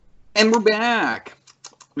And we're back.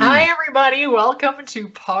 Hi, everybody. Welcome to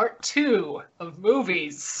part 2 of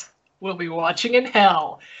movies we'll be watching in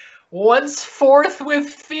hell. Once forth with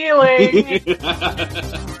feeling.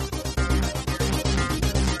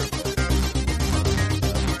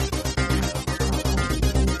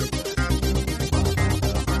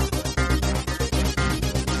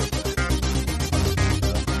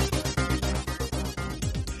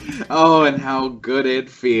 Oh, and how good it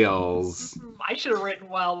feels. I should have written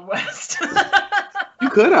Wild West. You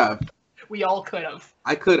could have. We all could have.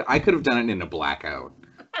 I could have done it in a blackout.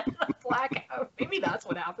 Blackout. Maybe that's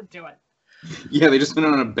what happened to it. Yeah, they just went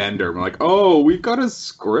on a bender. We're like, oh, we've got a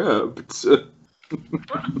script. So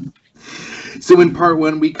in part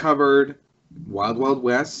 1, we covered Wild Wild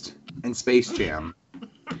West and Space Jam.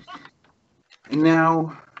 And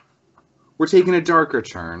now we're taking a darker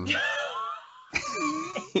turn.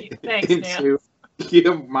 Thanks, into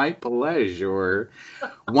my pleasure.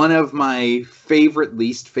 One of my favorite,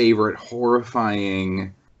 least favorite,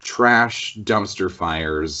 horrifying trash dumpster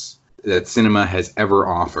fires that cinema has ever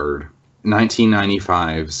offered.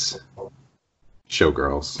 1995's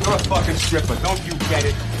Showgirls. You're a fucking stripper, don't you get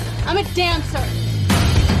it? I'm a dancer.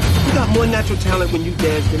 You got more natural talent when you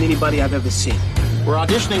dance than anybody I've ever seen. We're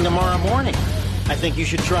auditioning tomorrow morning. I think you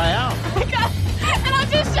should try out. Oh my god, an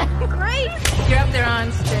audition! Great! You're up there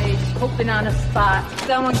on stage, hoping on a spot.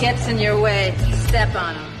 Someone gets in your way, step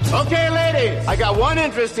on them. Okay, ladies, I got one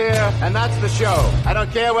interest here, and that's the show. I don't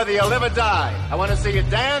care whether you live or die. I want to see you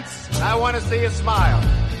dance, I want to see you smile.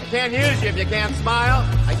 I can't use you if you can't smile.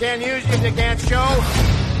 I can't use you if you can't show.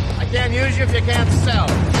 I can't use you if you can't sell.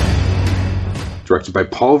 Directed by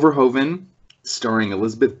Paul Verhoeven, starring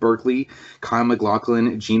Elizabeth Berkley, Kyle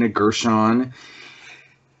MacLachlan, Gina Gershon.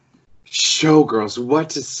 Showgirls, what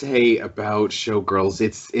to say about Showgirls?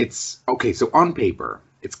 It's okay, so on paper,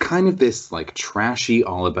 it's kind of this like trashy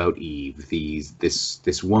All About Eve.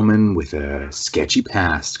 This woman with a sketchy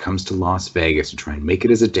past comes to Las Vegas to try and make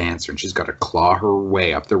it as a dancer, and she's got to claw her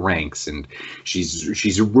way up the ranks, and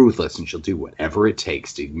she's ruthless, and she'll do whatever it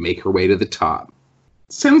takes to make her way to the top.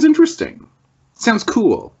 Sounds interesting. Sounds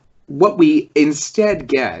cool. What we instead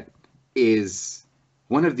get is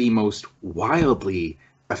one of the most wildly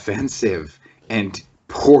offensive and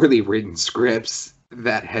poorly written scripts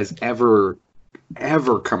that has ever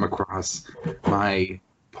come across my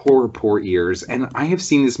poor ears. And I have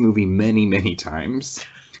seen this movie many, many times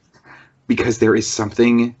because there is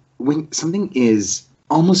something, when something is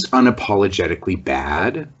almost unapologetically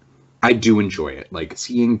bad, I do enjoy it. Like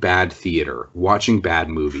seeing bad theater, watching bad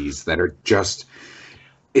movies that are just,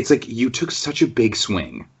 it's like you took such a big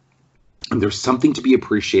swing. And there's something to be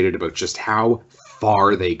appreciated about just how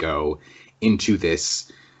far they go into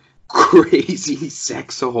this crazy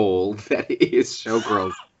sex hole that is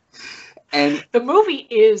Showgirls. And the movie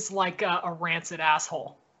is like a rancid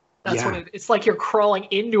asshole. That's what it's like. You're crawling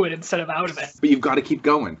into it instead of out of it. But you've got to keep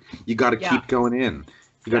going. You got to keep going in.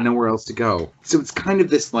 You got nowhere else to go. So it's kind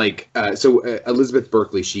of this like, Elizabeth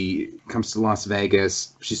Berkley, she comes to Las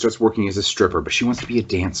Vegas. She starts working as a stripper, but she wants to be a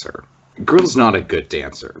dancer. Girl's not a good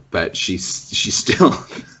dancer, but she still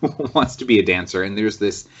wants to be a dancer. And there's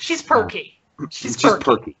this... She's perky. She's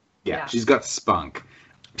perky. Yeah, she's got spunk.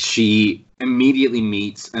 She immediately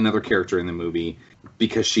meets another character in the movie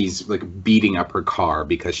because she's like beating up her car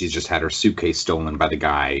because she's just had her suitcase stolen by the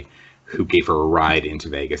guy who gave her a ride into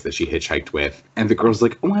Vegas that she hitchhiked with. And the girl's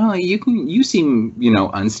like, well, you seem,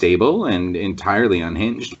 unstable and entirely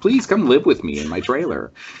unhinged. Please come live with me in my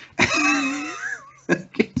trailer.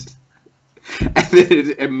 And then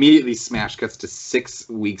it immediately smash cuts to 6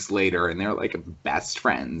 weeks later, and they're like best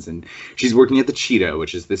friends. And she's working at the Cheetah,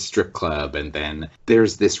 which is this strip club. And then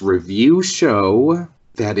there's this review show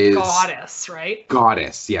that is Goddess, right?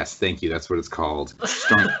 Goddess, yes, thank you. That's what it's called.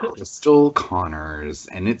 Starring Crystal Connors,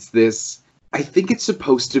 and it's this. I think it's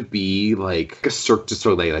supposed to be like a Cirque du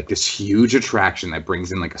Soleil, like this huge attraction that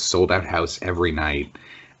brings in like a sold-out house every night.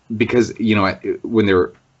 Because when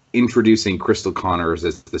they're introducing Crystal Connors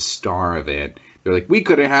as the star of it, they're like, we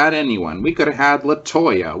could have had anyone. We could have had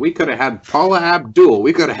LaToya. We could have had Paula Abdul.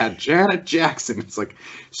 We could have had Janet Jackson. It's like,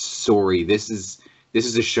 sorry, this is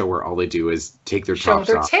a show where all they do is take their tops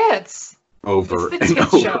off. Show their tits. Over it's and the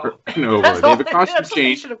over show. and over. That's They have a they costume should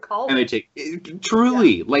change, have called and they it. take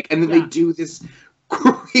truly and then they do this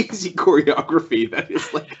crazy choreography that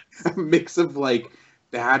is like a mix of like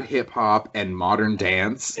bad hip hop and modern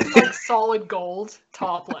dance. It's like solid gold,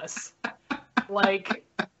 topless. Like,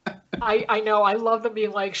 I know, I love them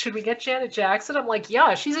being like, should we get Janet Jackson? I'm like,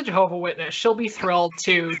 yeah, she's a Jehovah's Witness. She'll be thrilled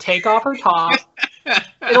to take off her top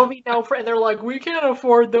It'll be no, and they're like, we can't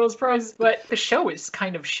afford those prices. But the show is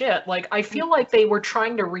kind of shit. Like, I feel like they were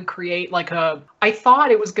trying to recreate I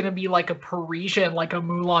thought it was going to be like a Parisian, like a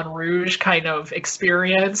Moulin Rouge kind of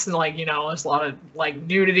experience. And like, there's a lot of like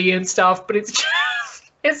nudity and stuff, but it's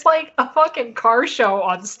just, it's like a fucking car show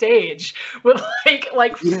on stage with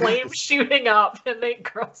like flames shooting up and then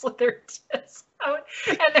girls with their tits out.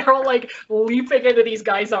 And they're all like leaping into these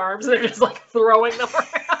guys' arms. And they're just like throwing them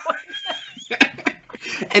around.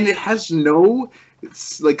 And it has no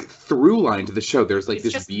like through line to the show. There's like It's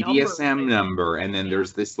this just BDSM number, and then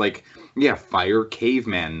there's this like fire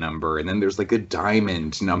caveman number, and then there's like a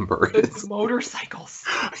diamond number. The motorcycles.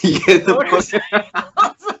 The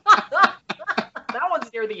That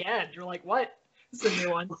one's near the end. You're like, what? It's a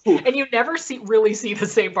new one. And you never really see the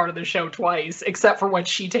same part of the show twice, except for when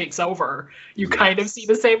she takes over. You kind of see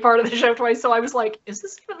the same part of the show twice. So I was like, is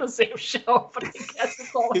this even the same show? But I guess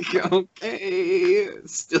it's all okay.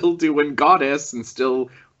 Still doing Goddess and still...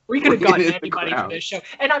 We could have gotten anybody for this show.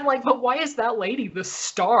 And I'm like, but why is that lady the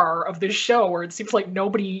star of this show where it seems like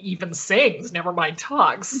nobody even sings, never mind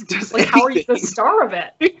talks? Like, how are you the star of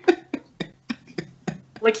it?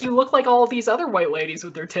 Like, you look like all of these other white ladies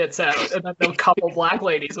with their tits out, and then the couple black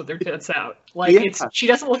ladies with their tits out. Like, she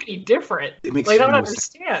doesn't look any different. I don't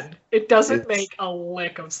understand. It doesn't make a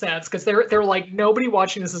lick of sense, because they're like, nobody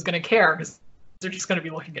watching this is going to care, because they're just going to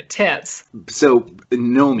be looking at tits. So,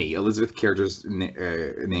 Nomi, Elizabeth's character's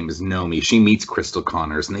name is Nomi. She meets Crystal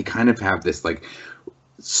Connors, and they kind of have this, like,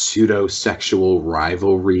 pseudo-sexual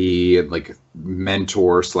rivalry, and, like,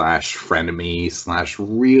 mentor / frenemy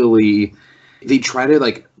 / really... They try to,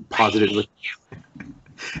 like, positively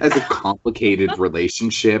as a complicated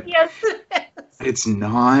relationship. Yes, it is. It's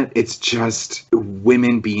not. It's just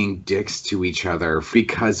women being dicks to each other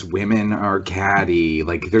because women are catty.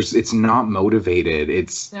 Like, it's not motivated.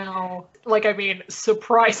 It's... No. Like, I mean,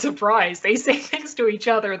 surprise, surprise. They say things to each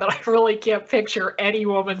other that I really can't picture any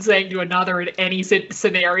woman saying to another in any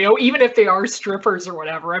scenario, even if they are strippers or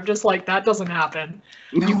whatever. I'm just like, that doesn't happen.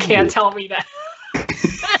 No. You can't tell me that.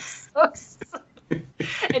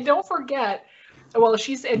 And don't forget, well,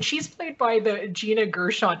 she's played by the Gina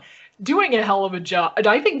Gershon, doing a hell of a job. And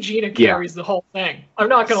I think Gina carries the whole thing. I'm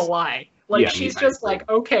not gonna lie. Like, she's just like,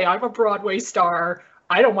 okay, I'm a Broadway star.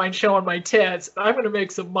 I don't mind showing my tits. I'm going to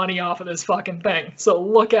make some money off of this fucking thing. So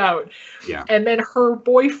look out. Yeah. And then her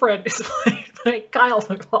boyfriend is like Kyle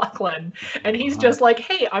MacLachlan. And he's just like,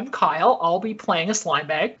 hey, I'm Kyle. I'll be playing a slime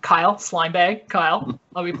bag. Kyle, slime bag. Kyle,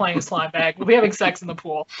 I'll be playing a slime bag. We'll be having sex in the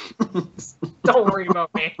pool. Don't worry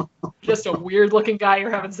about me. Just a weird looking guy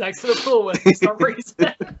you're having sex in the pool with for some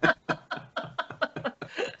reason.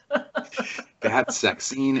 That sex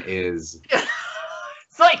scene is...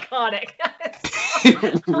 It's iconic.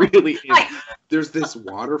 It really is. There's this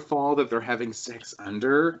waterfall that they're having sex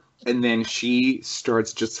under, and then she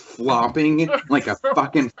starts just flopping like a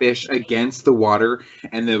fucking fish against the water,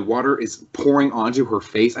 and the water is pouring onto her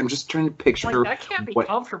face. I'm just trying to picture... Like, that can't be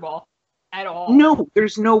comfortable at all. No,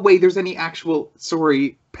 there's no way there's any actual,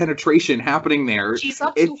 penetration happening there. She's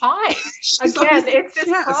up too high. Again, it's this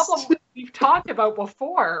problem we've talked about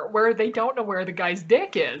before, where they don't know where the guy's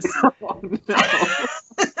dick is. Oh, no.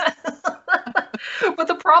 But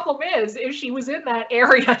the problem is, if she was in that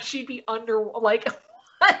area, she'd be under, like,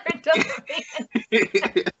 it doesn't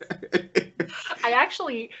make I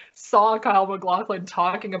actually saw Kyle MacLachlan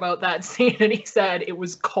talking about that scene, and he said it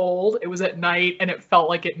was cold, it was at night, and it felt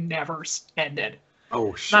like it never ended.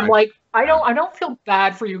 Oh, shit. And I'm like, I don't feel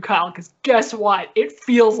bad for you, Kyle, because guess what? It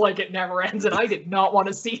feels like it never ends, and I did not want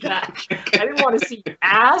to see that. I didn't want to see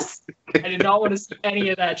ass. I did not want to see any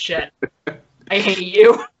of that shit. I hate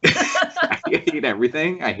you. I hate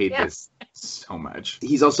everything. I hate this so much.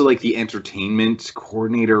 He's also like the entertainment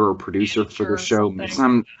coordinator or producer for the show.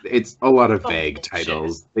 It's a lot of vague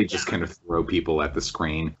titles. They just kind of throw people at the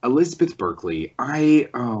screen. Elizabeth Berkley,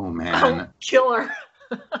 oh man. Kill her.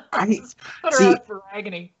 Put her out for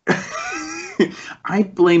agony. I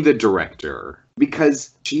blame the director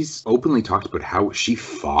because she's openly talked about how she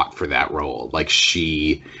fought for that role. Like,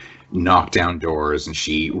 she knocked down doors and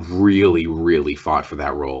she really, really fought for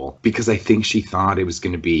that role because I think she thought it was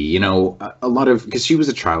going to be, a lot of, because she was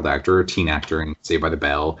a child actor, a teen actor in Saved by the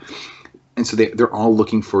Bell. And so they're all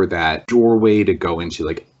looking for that doorway to go into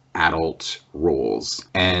like adult roles.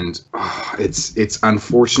 And it's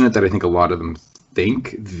unfortunate that I think a lot of them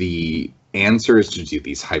think the answer is to do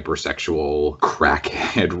these hypersexual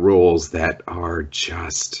crackhead roles that are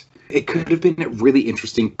just... It could have been a really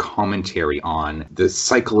interesting commentary on the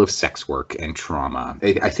cycle of sex work and trauma.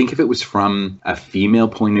 I think if it was from a female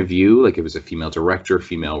point of view, like it was a female director,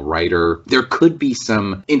 female writer, there could be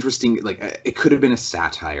some interesting, like it could have been a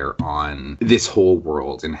satire on this whole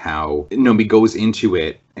world and how Nomi goes into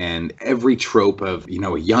it. And every trope of, you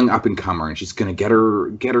know, a young up-and-comer, and she's going to get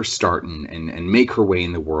her start and make her way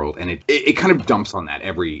in the world. And it kind of dumps on that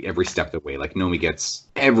every step of the way. Like, Nomi gets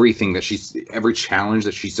everything every challenge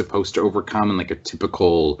that she's supposed to overcome in, like, a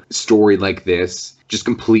typical story like this. Just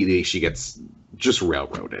completely, she gets just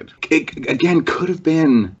railroaded. It, again, could have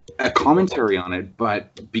been a commentary on it,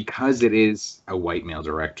 but because it is a white male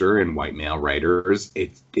director and white male writers,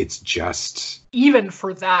 it's just... Even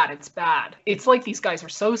for that, it's bad. It's like these guys are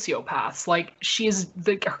sociopaths. Like,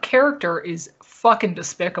 her character is fucking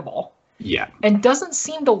despicable. Yeah. And doesn't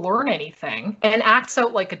seem to learn anything and acts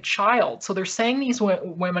out like a child. So they're saying these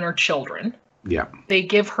women are children. Yeah. They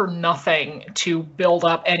give her nothing to build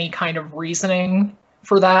up any kind of reasoning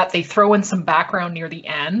for that. They throw in some background near the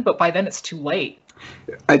end, but by then it's too late.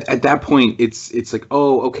 At that point, it's like,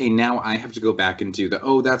 oh, okay, now I have to go back and do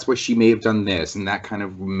that's why she may have done this, and that kind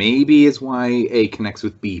of maybe is why A connects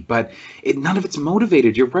with B, but none of it's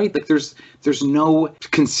motivated. You're right. Like there's no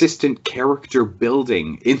consistent character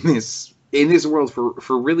building in this world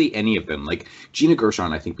for really any of them. Like Gina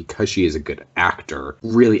Gershon, I think because she is a good actor,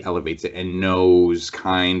 really elevates it and knows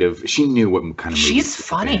she knew what kind of movie. She's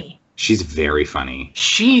funny. She's very funny.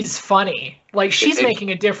 She's funny. Like she's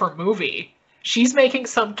making a different movie. She's making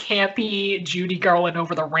some campy Judy Garland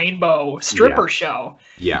over the rainbow stripper show.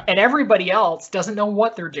 Yeah. And everybody else doesn't know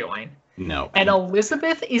what they're doing. No. And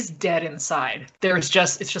Elizabeth is dead inside. It's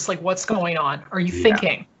just like, what's going on? Are you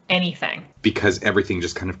thinking anything? Because everything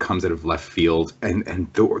just kind of comes out of left field and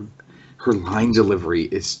her line delivery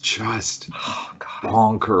is just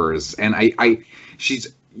bonkers. And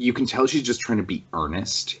you can tell she's just trying to be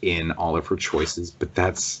earnest in all of her choices, but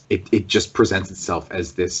it just presents itself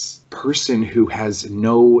as this person who has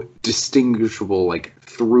no distinguishable like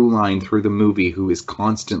through line through the movie, who is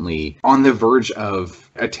constantly on the verge of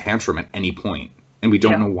a tantrum at any point, and we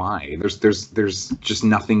don't know why. There's just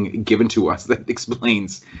nothing given to us that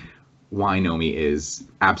explains why Nomi is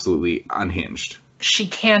absolutely unhinged. She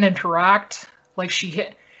can't interact. Like she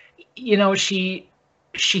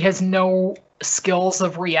has no skills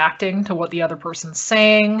of reacting to what the other person's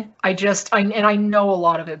saying. I know a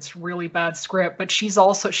lot of it's really bad script, but she's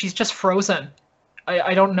just frozen.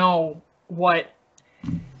 I don't know what.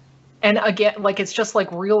 And again, like, it's just like,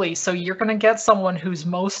 really, so you're going to get someone whose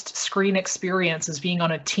most screen experience is being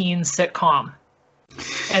on a teen sitcom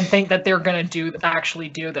and think that they're going to actually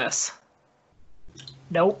do this.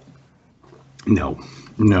 Nope. No.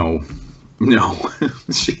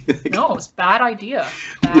 It's bad idea.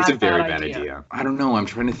 It's a very bad idea. I don't know. I'm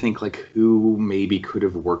trying to think like who maybe could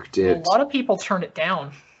have worked it. A lot of people turned it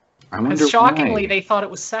down. I wonder shockingly, why. They thought it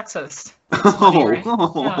was sexist.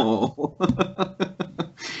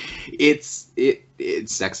 It's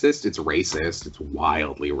sexist. It's racist. It's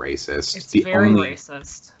wildly racist. It's very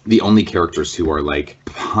racist. The only characters who are like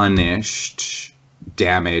punished,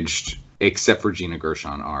 damaged, except for Gina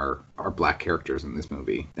Gershon, are black characters in this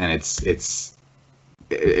movie, and it's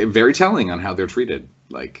very telling on how they're treated.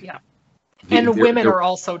 Like, and women are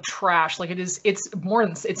also trash. Like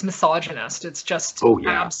it's misogynist. It's just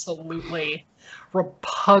absolutely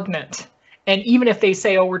repugnant. And even if they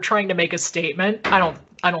say, "Oh, we're trying to make a statement," I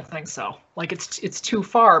don't think so. Like it's too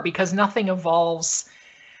far, because nothing evolves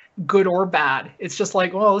good or bad. It's just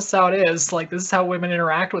like, well, this is how it is. Like, this is how women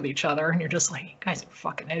interact with each other, and you're just like, you guys are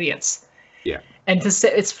fucking idiots. Yeah. And to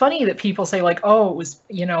say, it's funny that people say like, oh, it was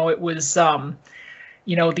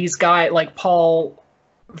these guys like Paul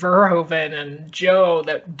Verhoeven and Joe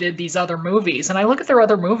that did these other movies. And I look at their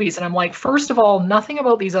other movies and I'm like, first of all, nothing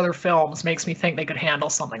about these other films makes me think they could handle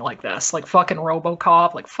something like this. Like fucking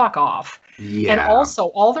RoboCop, like fuck off. Yeah. And also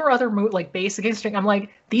all their other movies, like Basic Instinct, I'm like,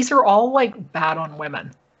 these are all like bad on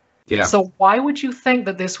women. Yeah. So why would you think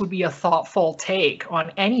that this would be a thoughtful take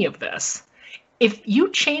on any of this? If you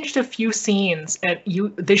changed a few scenes,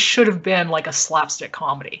 this should have been like a slapstick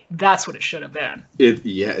comedy. That's what it should have been.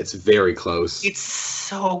 It's very close. It's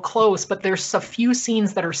so close, but there's a few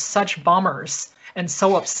scenes that are such bummers and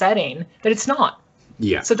so upsetting that it's not.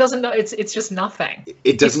 Yeah. So it's just nothing.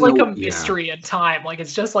 It's like a mystery in time. Like,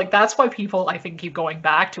 it's just like, that's why people, I think, keep going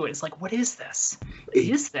back to it. It's like, what is this? What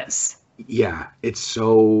is this? Yeah, it's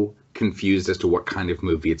so confused as to what kind of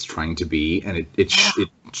movie it's trying to be, and it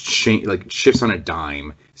shifts on a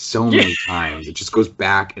dime so many times. It just goes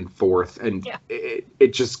back and forth, and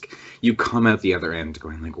it just, you come out the other end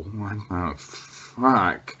going like, what the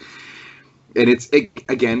fuck? And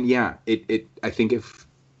again, yeah. I think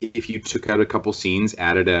if you took out a couple scenes,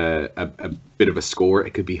 added a bit of a score,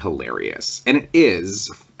 it could be hilarious, and it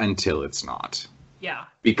is until it's not. Yeah.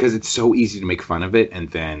 Because it's so easy to make fun of it, and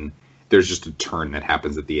then there's just a turn that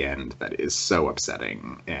happens at the end that is so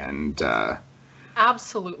upsetting and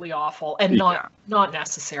absolutely awful and not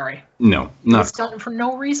necessary. No, not. It's done for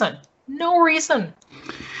no reason. No reason.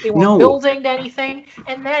 They weren't building anything,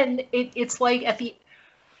 and then it's like at the.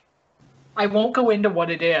 I won't go into what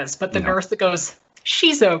it is, but the nurse that goes,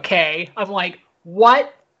 "She's okay." I'm like,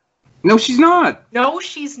 what? No, she's not. No,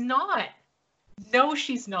 she's not. No,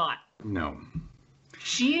 she's not. No.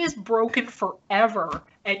 She is broken forever,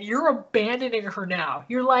 and you're abandoning her now.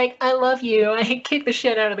 You're like, I love you. I kick the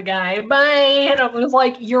shit out of the guy. Bye. And I was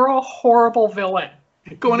like, you're a horrible villain.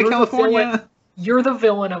 Going to California. You're the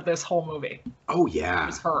villain of this whole movie. Oh, yeah. It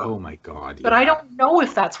was her. Oh, my God. But I don't know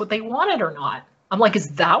if that's what they wanted or not. I'm like, is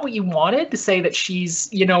that what you wanted? To say that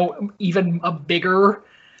she's, even a bigger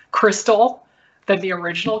Crystal than the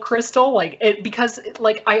original Crystal? Because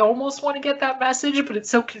I almost want to get that message, but it's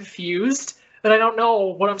so confused that I don't know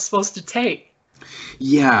what I'm supposed to take.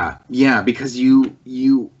 Yeah, because you're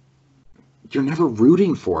never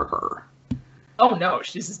rooting for her. Oh no,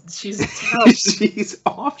 she's terrible. She's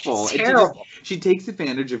awful. She's terrible. She takes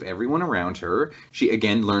advantage of everyone around her. She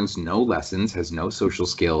again learns no lessons, has no social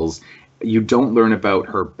skills. You don't learn about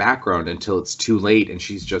her background until it's too late, and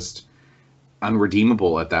she's just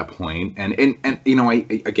unredeemable at that point. And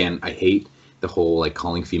I hate the whole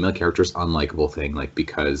calling female characters unlikable thing,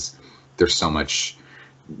 because there's so much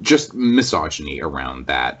just misogyny around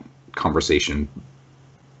that conversation.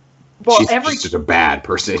 Well, she's just a bad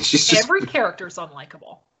person. Every character's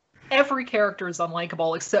unlikable. Every character is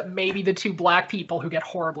unlikable except maybe the two black people who get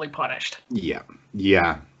horribly punished. Yeah.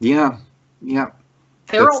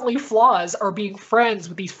 Their only flaws are being friends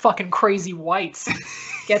with these fucking crazy whites.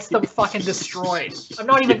 Gets them fucking destroyed. I'm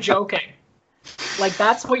not even joking.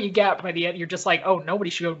 That's what you get by the end. You're just like, oh, nobody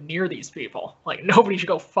should go near these people. Nobody should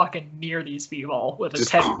go fucking near these people with a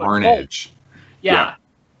 10-foot carnage. Yeah.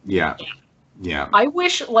 I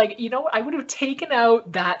wish, I would have taken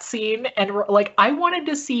out that scene and, I wanted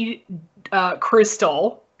to see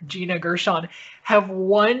Crystal, Gina Gershon, have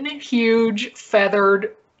one huge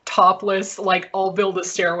feathered, topless, I'll build a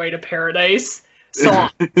stairway to paradise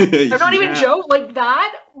song. They're not even joking.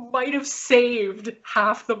 That might have saved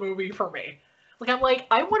half the movie for me. I'm like,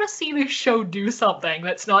 I want to see this show do something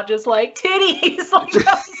that's not just titties.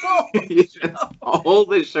 That's all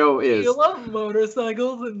the show is. You love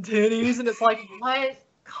motorcycles and titties, and it's what?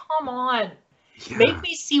 Come on. Yeah. Make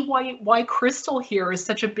me see why Crystal here is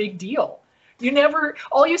such a big deal.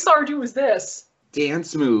 All you saw her do was this.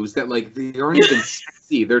 Dance moves that they aren't even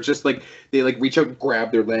sexy. They're just they reach out and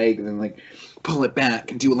grab their leg and then pull it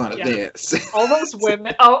back and do a lot of this. All those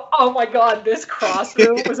women. Oh my God, this cross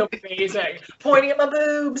move was amazing. Pointing at my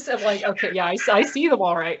boobs. I'm like, okay, yeah, I see them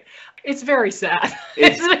all right. It's very sad.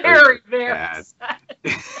 It's very, very sad.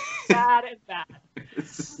 Sad and bad.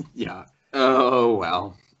 Yeah. Oh,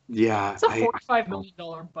 well. Yeah. It's a $45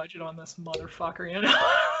 million budget on this motherfucker,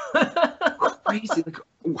 Crazy.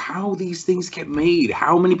 How these things get made.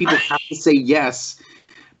 How many people have to say yes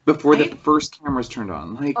before the first camera's turned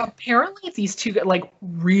on? Apparently these two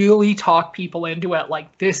really talk people into it.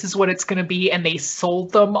 This is what it's going to be, and they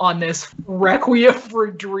sold them on this Requiem for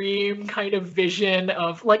a Dream kind of vision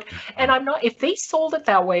of and I'm not, if they sold it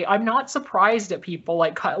that way, I'm not surprised at people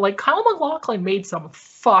Kyle MacLachlan made some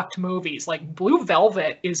fucked movies. Blue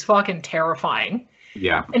Velvet is fucking terrifying.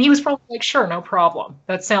 Yeah. And he was probably sure, no problem.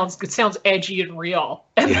 It sounds edgy and real.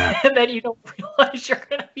 And then you don't realize you're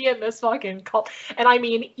going to be in this fucking cult. And I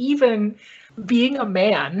mean, even being a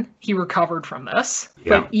man, he recovered from this.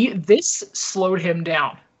 Yeah. But this slowed him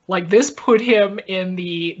down. This put him in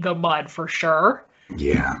the mud for sure.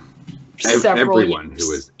 Yeah. Everyone who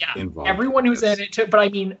was involved. Everyone who's in it took, but I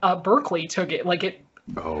mean, Berkeley took it.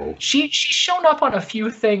 Oh. She's shown up on a few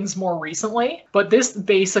things more recently, but this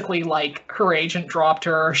basically her agent dropped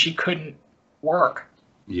her. She couldn't work.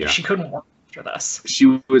 Yeah. She couldn't work after this.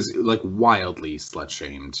 She was wildly slut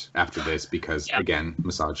shamed after this because again,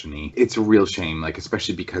 misogyny. It's a real shame,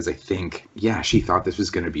 especially because I think, she thought this was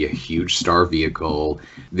going to be a huge star vehicle.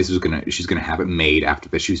 She's going to have it made after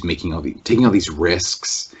this. She was taking all these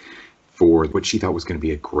risks for what she thought was going to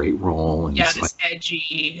be a great role. And this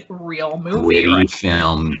edgy, real movie. Gritty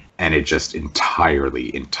film, and it just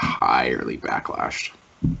entirely backlashed.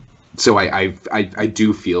 So I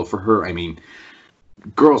do feel for her. I mean,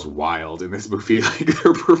 girl's wild in this movie.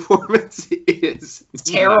 Her performance is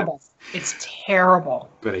terrible. Nuts. It's terrible.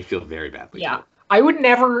 But I feel very badly. Yeah. I would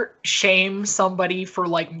never shame somebody for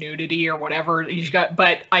like nudity or whatever you got,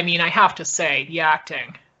 but I mean, I have to say the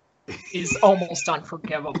acting is almost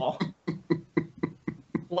unforgivable.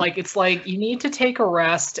 Like, it's like you need to take a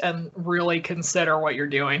rest and really consider what you're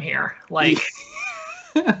doing here. Like,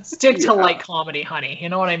 stick to light comedy, honey. You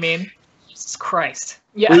know what I mean? Jesus Christ.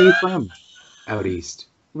 Yeah. Where are you from? Out east.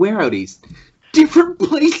 Where out east? Different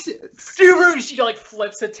places. She like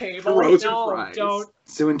flips a table. Throws No, her fries. don't.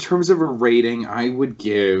 So in terms of a rating, I would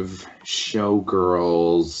give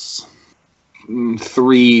Showgirls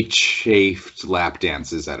 3 chafed lap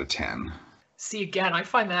dances out of 10. See, again, I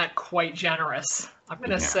find that quite generous. I'm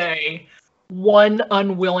going to say 1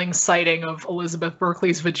 unwilling sighting of Elizabeth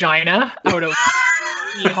Berkley's vagina out of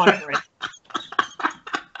 300.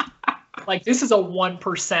 Like, this is a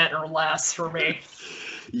 1% or less for me.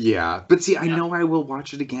 Yeah, but see, I know I will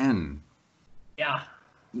watch it again. Yeah.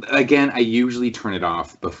 Again, I usually turn it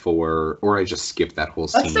off before, or I just skip that whole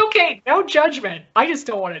scene. That's okay. No judgment. I just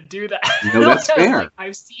don't want to do that. No, that's fair. Like,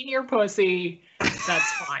 I've seen your pussy.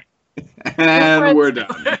 That's fine. And we're done.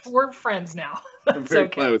 We're friends now. Very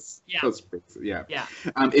okay. close. Yeah. Close. Yeah. Yeah.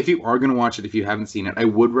 If you are going to watch it, if you haven't seen it, I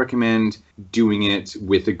would recommend doing it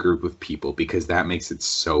with a group of people because that makes it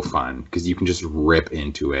so fun because you can just rip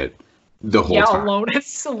into it the whole time. Alone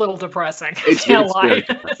it's a little depressing. It's very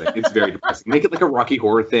depressing. It's very depressing. Make it like a Rocky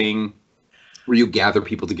Horror thing where you gather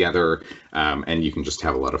people together and you can just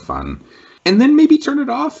have a lot of fun. And then maybe turn it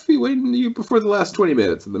off before the last 20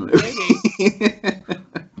 minutes of the movie.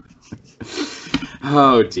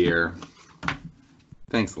 Oh, dear.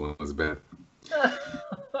 Thanks, Elizabeth.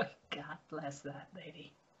 God bless that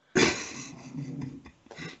lady.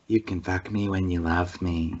 You can fuck me when you love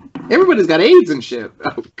me. Everybody's got AIDS and shit.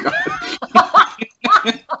 Oh, God.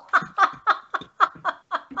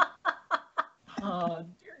 Oh,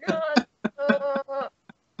 dear God.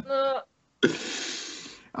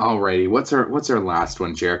 Alrighty, what's our last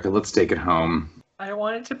one, Jerica? Let's take it home. I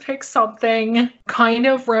wanted to pick something kind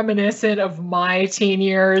of reminiscent of my teen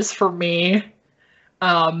years for me,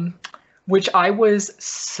 which I was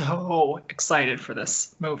so excited for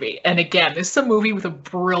this movie. And again, this is a movie with a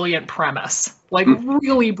brilliant premise, like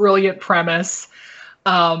really brilliant premise,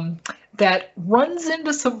 that runs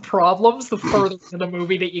into some problems the further in the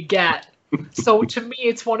movie that you get. So to me,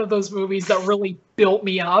 it's one of those movies that really built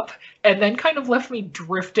me up and then kind of left me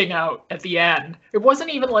drifting out at the end. It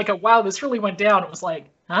wasn't even like wow, this really went down. It was like,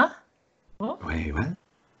 huh? What? Wait, what?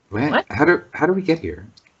 What? How do we get here?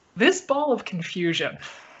 This ball of confusion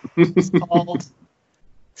is called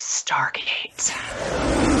Stargate.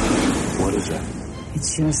 What is that?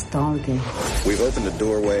 It's your Stargate. We've opened a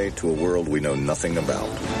doorway to a world we know nothing about.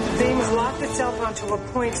 Things locked itself onto a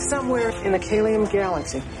point somewhere in the Kalium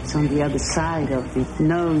galaxy. It's on the other side of the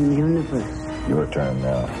known universe. Your turn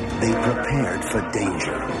now. They prepared for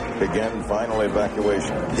danger. Begin final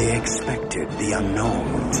evacuation. They expected the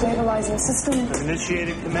unknown. Stabilizing system.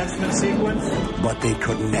 Initiated commencement sequence. But they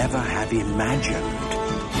could never have imagined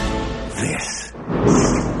this.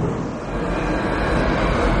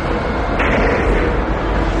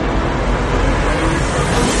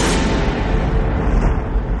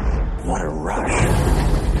 What a rush.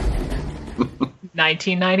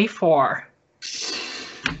 1994.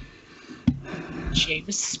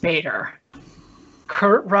 James Spader,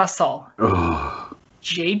 Kurt Russell,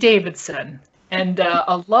 Jay Davidson, and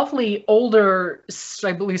a lovely older,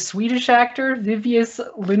 I believe, Swedish actor, Vivius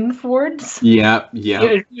Lindfors. Yeah.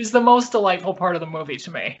 Who's the most delightful part of the movie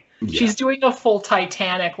to me. Yeah. She's doing a full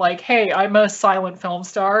Titanic, like, hey, I'm a silent film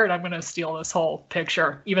star, and I'm going to steal this whole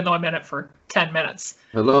picture, even though I'm in it for 10 minutes.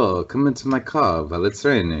 Hello, come into my car while it's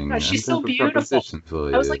raining. Yeah, she's I so have a beautiful. proposition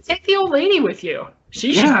for I was you. like, take the old lady with you.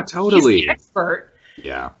 Totally. She's the expert.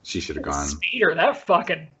 Yeah, she should have gone. Spader, that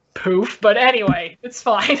fucking poof. But anyway, it's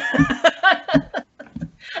fine.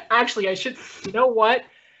 Actually, you know what?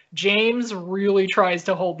 James really tries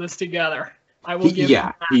to hold this together. I will give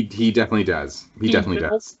him that. He definitely does. He definitely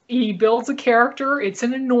does. He builds a character. It's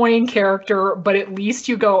an annoying character, but at least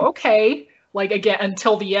you go, okay, like again,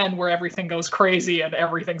 until the end where everything goes crazy and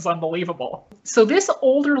everything's unbelievable. So this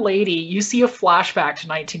older lady, you see a flashback to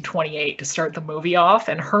 1928 to start the movie off,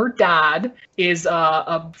 and her dad is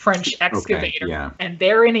a French excavator. Okay, yeah. And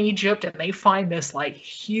they're in Egypt, and they find this like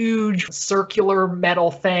huge circular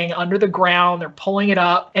metal thing under the ground. They're pulling it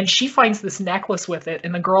up, and she finds this necklace with it,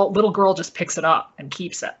 and the little girl just picks it up and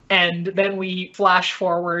keeps it. And then we flash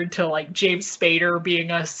forward to like James Spader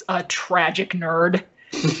being a tragic nerd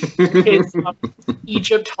his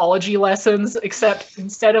Egyptology lessons, except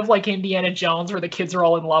instead of like Indiana Jones where the kids are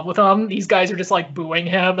all in love with him, these guys are just like booing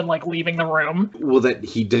him and like leaving the room. Well, that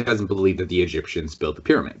he doesn't believe that the Egyptians built the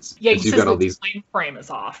pyramids. Yeah, he he says the time frame is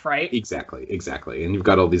off, right? Exactly. And you've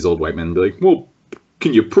got all these old white men be like, well,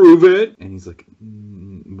 can you prove it? And he's like,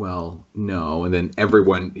 well, no. And then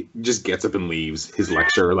everyone just gets up and leaves his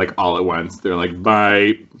lecture like all at once. They're like,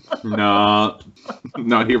 bye. No,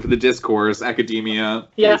 not here for the discourse, academia.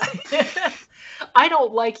 Yeah. I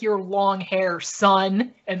don't like your long hair,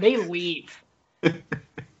 son. And they leave. It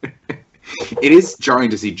is jarring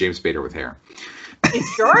to see James Spader with hair.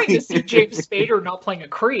 It's jarring to see James Spader not playing a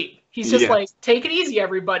creep. He's just like, take it easy,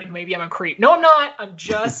 everybody. Maybe I'm a creep. No, I'm not. I'm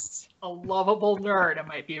just a lovable nerd. I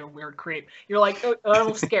might be a weird creep. You're like, oh,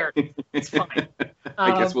 I'm scared. It's fine.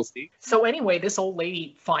 I guess we'll see. So anyway, this old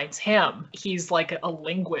lady finds him. He's like a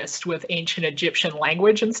linguist with ancient Egyptian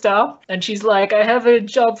language and stuff. And she's like, I have a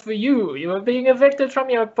job for you. You are being evicted from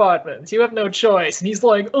your apartment. You have no choice. And he's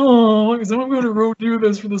like, oh, so I'm going to go do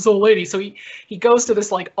this for this old lady. So he goes to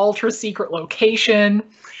this like ultra secret location.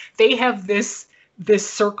 They have this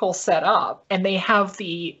circle set up, and they have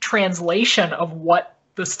the translation of what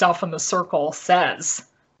the stuff in the circle says.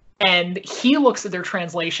 And he looks at their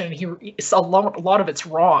translation, and a lot of it's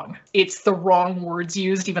wrong. It's the wrong words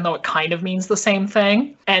used, even though it kind of means the same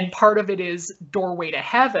thing. And part of it is doorway to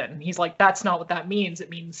heaven. He's like, that's not what that means.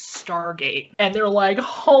 It means Stargate. And they're like,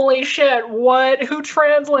 holy shit, what? Who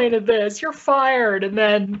translated this? You're fired. And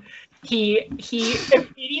then he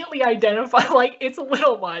immediately identified, like, it's a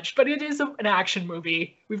little much, but it is an action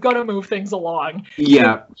movie. We've got to move things along.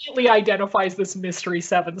 Yeah. He immediately identifies this Mystery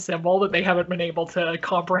 7 symbol that they haven't been able to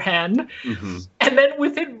comprehend. Mm-hmm. And then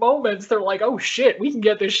within moments, they're like, oh shit, we can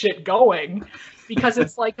get this shit going. Because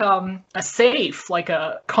it's like a safe, like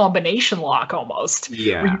a combination lock almost.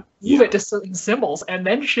 Yeah. Where you move it to certain symbols, and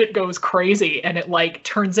then shit goes crazy, and it like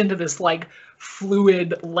turns into this like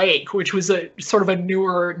fluid lake, which was a sort of a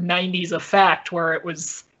newer 90s effect where it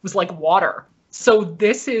was like water. So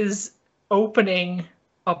this is opening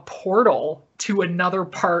a portal to another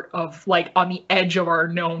part of, like, on the edge of our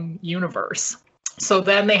known universe. So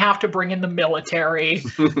then they have to bring in the military.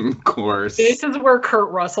 Of course. This is where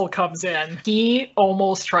Kurt Russell comes in. He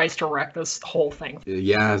almost tries to wreck this whole thing.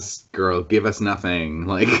 Yes, girl, give us nothing.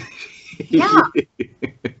 Like, yeah.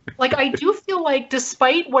 Like, I do feel like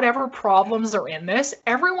despite whatever problems are in this,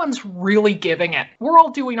 everyone's really giving it. We're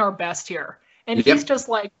all doing our best here. And he's just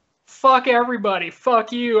like, fuck everybody,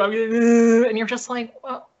 fuck you. I mean, and you're just like,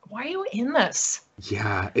 well, why are you in this?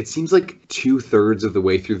 Yeah, it seems like 2/3 of the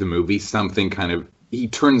way through the movie, something kind of, he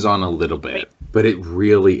turns on a little bit, but it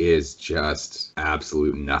really is just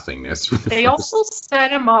absolute nothingness. They also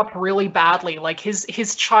set him up really badly. Like,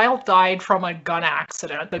 his child died from a gun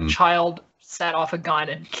accident. The child set off a gun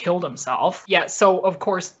and killed himself. Yeah, so of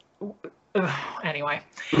course, anyway.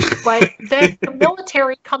 But then the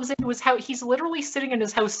military comes into his house. He's literally sitting in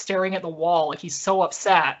his house staring at the wall. Like, he's so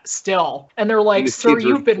upset still. And they're like, sir,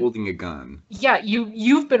 you've been holding a gun. Yeah,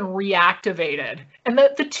 you've been reactivated. And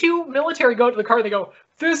the two military go to the car and they go,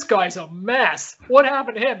 this guy's a mess. What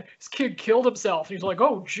happened to him? This kid killed himself. And he's like,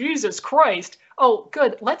 oh, Jesus Christ. Oh,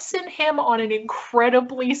 good. Let's send him on an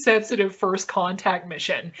incredibly sensitive first contact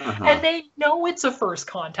mission. Uh-huh. And they know it's a first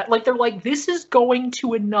contact. Like, they're like, this is going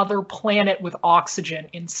to another planet with oxygen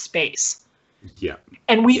in space. Yeah.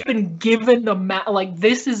 And we've been given the map. Like,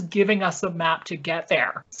 this is giving us a map to get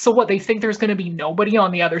there. So what, they think there's going to be nobody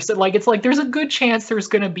on the other side? Like, it's like, there's a good chance there's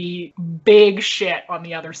going to be big shit on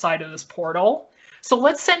the other side of this portal. So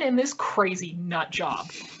let's send in this crazy nut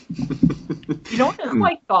job. You know who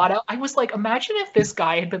I thought of? I was like, imagine if this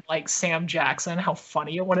guy had been like Sam Jackson, how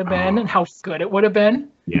funny it would have been and how good it would have been.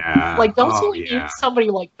 Yeah. Like, don't you need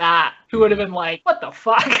somebody like that who would have been like, what the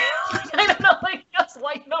fuck? I don't know, like, just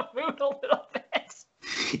lighten the mood a little bit.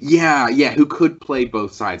 Yeah, who could play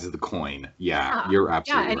both sides of the coin. Yeah, you're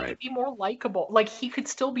absolutely right. Yeah, and he'd be more likable. Like, he could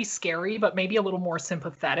still be scary, but maybe a little more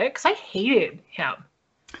sympathetic. Because I hated him.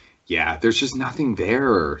 Yeah, there's just nothing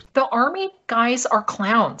there. The army guys are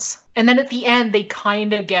clowns. And then at the end, they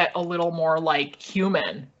kind of get a little more, like,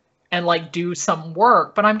 human and, like, do some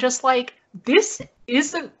work. But I'm just like, this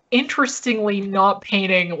isn't interestingly not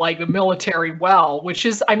painting, like, the military well, which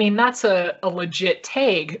is, I mean, that's a legit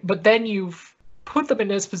take. But then you've put them in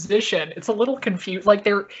this position. It's a little confused. Like,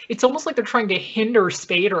 it's almost like they're trying to hinder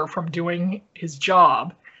Spader from doing his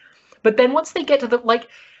job. But then once they get to the, like,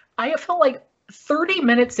 I felt like 30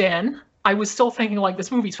 minutes in, I was still thinking, like, this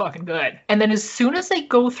movie's fucking good. And then as soon as they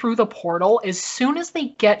go through the portal, as soon as they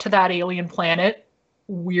get to that alien planet,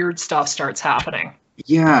 weird stuff starts happening.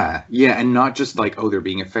 Yeah, and not just like, oh, they're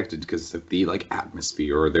being affected because of the like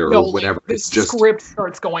atmosphere or whatever. The it's just script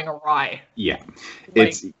starts going awry. Yeah,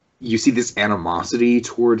 it's you see this animosity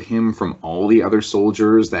toward him from all the other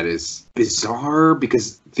soldiers that is bizarre,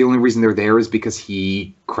 because the only reason they're there is because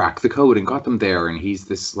he cracked the code and got them there, and he's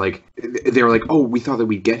this like, they're like, oh, we thought that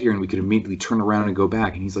we'd get here and we could immediately turn around and go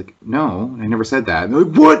back, and he's like, no, I never said that. And they're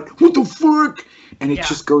like, what the fuck? And it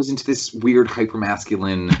just goes into this weird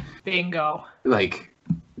hypermasculine bingo like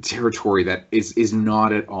territory that is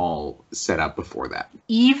not at all set up before that.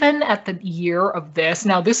 Even at the year of this,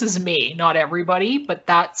 now this is me, not everybody, but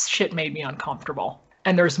that shit made me uncomfortable.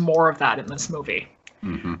 And there's more of that in this movie.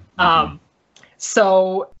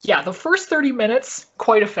 So yeah, the first 30 minutes,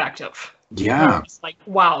 quite effective. Yeah. It's like,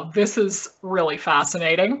 wow, this is really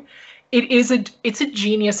fascinating. It's a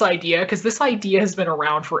genius idea, because this idea has been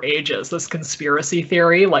around for ages, this conspiracy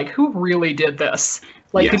theory. Like, who really did this?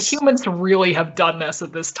 Like, the humans really have done this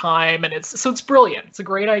at this time, and it's brilliant. It's a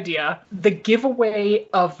great idea. The giveaway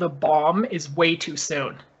of the bomb is way too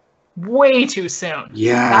soon. Way too soon.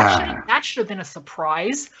 Yeah. That should have been a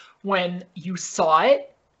surprise when you saw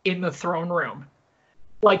it in the throne room.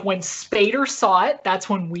 Like, when Spader saw it, that's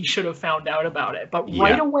when we should have found out about it. But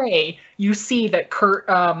right away, you see that Kurt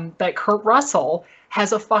Russell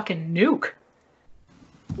has a fucking nuke,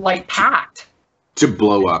 like, packed to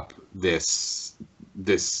blow up this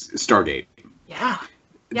Stargate. Yeah.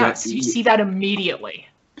 So you see that immediately.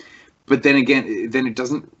 But then again,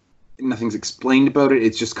 nothing's explained about it.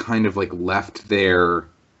 It's just kind of like left there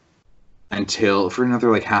for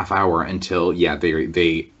another like half hour until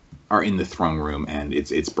they are in the throne room and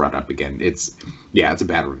it's brought up again. It's a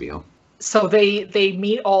bad reveal. So they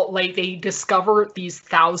meet they discover these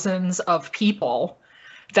thousands of people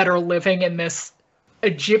that are living in this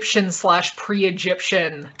Egyptian /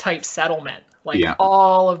 pre-Egyptian type settlement.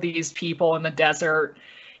 All of these people in the desert.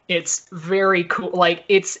 It's very cool. Like,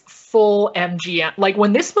 it's full MGM. Like,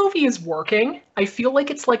 when this movie is working, I feel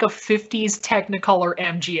like it's like a 50s Technicolor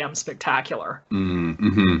MGM spectacular.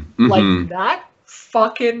 Like, that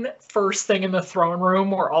fucking first thing in the throne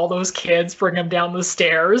room where all those kids bring him down the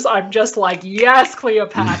stairs, I'm just like, yes,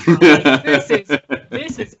 Cleopatra. Like,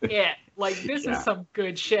 this is it. Like, this is some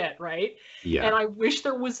good shit, right? Yeah. And I wish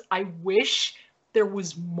there was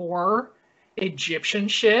more Egyptian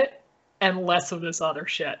shit and less of this other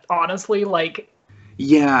shit. Honestly, like.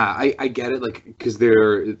 Yeah, I get it. Like, because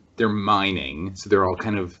they're mining, so they're all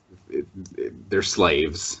kind of, they're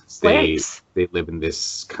slaves. They live in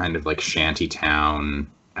this kind of like shanty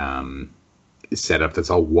town setup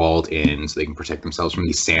that's all walled in, so they can protect themselves from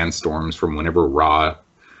these sandstorms from whenever Ra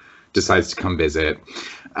decides to come visit.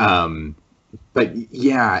 But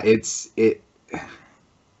yeah, it's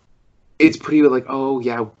pretty like, oh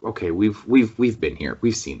yeah, okay, we've been here,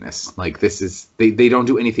 we've seen this. Like, this is they don't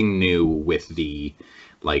do anything new with the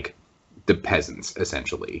peasants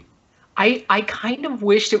essentially. I kind of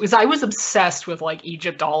wished it was. I was obsessed with like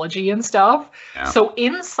Egyptology and stuff. Yeah. So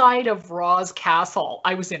inside of Ra's castle,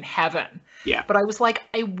 I was in heaven. Yeah. But I was like,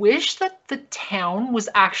 I wish that the town was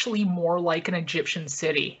actually more like an Egyptian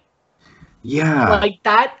city. Yeah. Like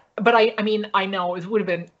that. But I mean, I know it would have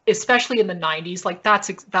been, especially in the 90s, like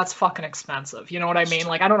that's fucking expensive. You know what I mean?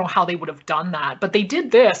 Like, I don't know how they would have done that, but they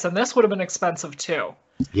did this, and this would have been expensive too.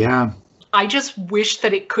 Yeah. I just wish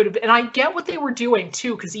that it could have, and I get what they were doing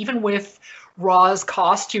too, because even with Ra's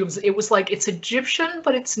costumes, it was like, it's Egyptian,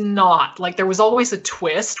 but it's not. Like, there was always a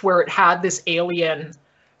twist where it had this alien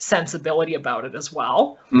sensibility about it as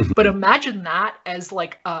well. Mm-hmm. But imagine that as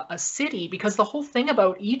like a city, because the whole thing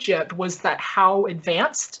about Egypt was that how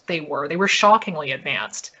advanced they were. They were shockingly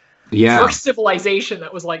advanced. Yeah. For civilization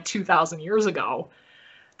that was like 2,000 years ago.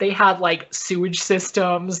 They had like sewage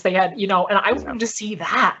systems. They had, and I wanted to see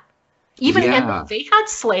that. And they had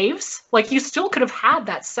slaves. Like, you still could have had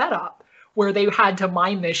that setup where they had to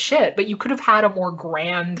mine this shit, but you could have had a more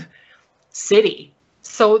grand city.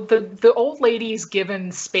 So the old lady's given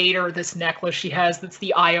Spader this necklace she has that's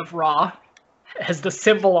the Eye of Ra, has the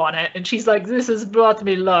symbol on it, and she's like, this has brought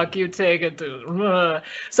me luck, you take it too.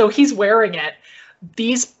 So he's wearing it.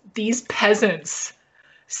 These peasants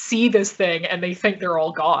see this thing and they think they're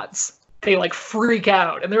all gods. They like freak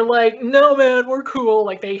out and they're like, no man, we're cool.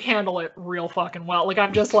 Like, they handle it real fucking well. Like,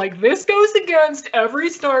 I'm just like, this goes against every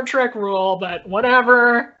Star Trek rule, but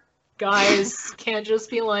whatever. Guys, can't just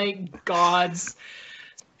be like gods.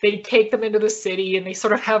 They take them into the city and they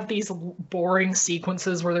sort of have these boring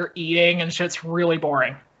sequences where they're eating and shit's really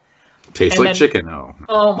boring. Tastes like chicken,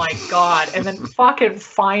 Oh my god. And then fucking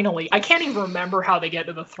finally, I can't even remember how they get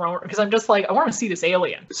to the throne, because I'm just like, I want to see this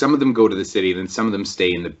alien. Some of them go to the city, then some of them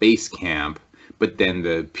stay in the base camp, but then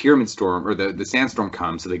the pyramid storm, or the sandstorm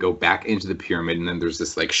comes, so they go back into the pyramid, and then there's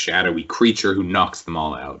this like shadowy creature who knocks them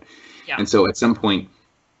all out. Yeah. And so at some point,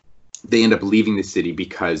 they end up leaving the city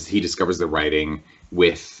because he discovers the writing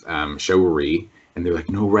with Shou-Ri, and they're like,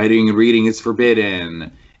 no, writing and reading is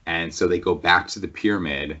forbidden. And so they go back to the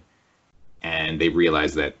pyramid, and they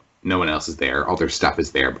realize that no one else is there. All their stuff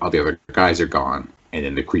is there. All the other guys are gone. And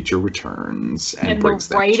then the creature returns and brings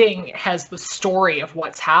the writing has the story of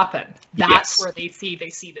what's happened. That's where they see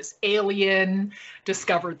this alien,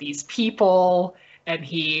 discovered these people, and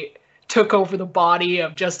he took over the body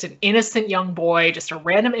of just an innocent young boy, just a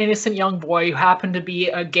random innocent young boy who happened to be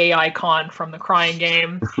a gay icon from the Crying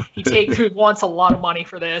Game. Who wants a lot of money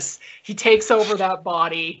for this. He takes over that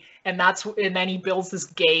body. And then he builds this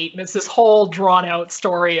gate, and it's this whole drawn-out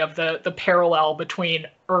story of the parallel between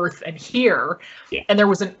Earth and here. Yeah. And there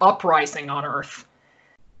was an uprising on Earth,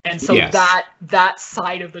 and so that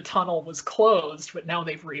side of the tunnel was closed, but now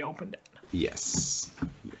they've reopened it. Yes.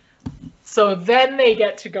 So then they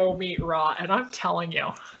get to go meet Ra, and I'm telling you,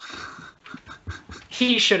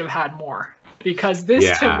 he should have had more, because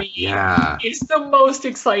this to me is the most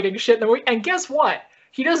exciting shit in the movie. And guess what?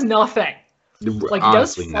 He does nothing. Like,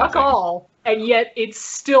 honestly, does fuck all, and yet it's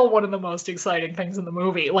still one of the most exciting things in the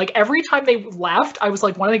movie. Like, every time they left, I was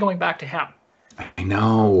like, when are they going back to him? I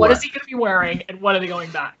know. What is he going to be wearing, and when are they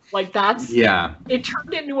going back? Like, that's... Yeah. It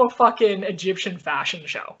turned into a fucking Egyptian fashion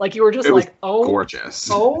show. Like, you were just like, oh... gorgeous.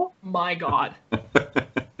 Oh, my God.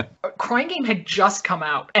 Crying Game had just come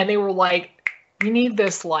out, and they were like, we need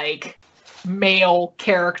this, like, male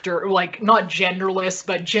character, like, not genderless,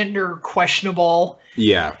 but gender questionable.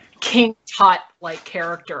 Yeah. King Tut-like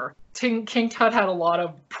character. King Tut had a lot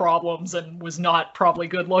of problems and was not probably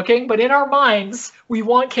good looking, but in our minds, we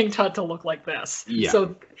want King Tut to look like this. Yeah.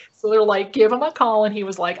 So they're like, give him a call, and he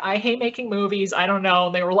was like, I hate making movies, I don't know.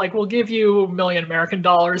 And they were like, we'll give you $1 million American,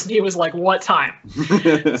 and he was like, what time?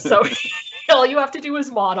 So all you have to do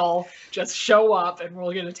is model, just show up, and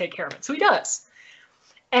we're going to take care of it. So he does.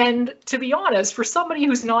 And to be honest, for somebody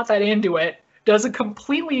who's not that into it, does a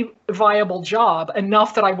completely viable job,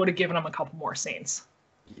 enough that I would have given him a couple more scenes.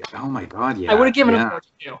 Yeah. Oh my God, yeah. I would have given him more to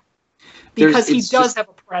do. Because he does have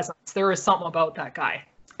a presence. There is something about that guy.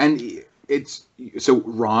 And so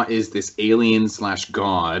Ra is this alien /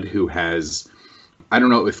 god who has, I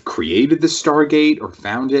don't know if created the Stargate or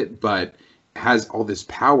found it, but has all this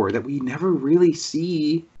power that we never really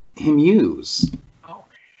see him use. Oh,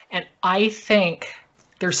 and I think...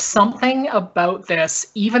 there's something about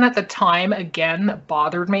this, even at the time, again, that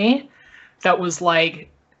bothered me, that was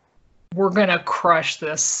like, we're going to crush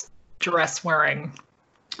this dress-wearing.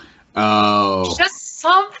 Oh. Just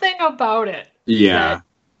something about it. Yeah. That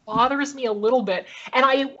bothers me a little bit. And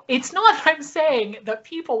it's not that I'm saying that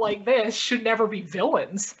people like this should never be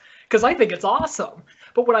villains, because I think it's awesome.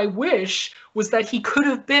 But what I wish was that he could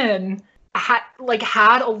have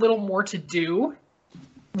had a little more to do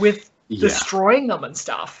with destroying them and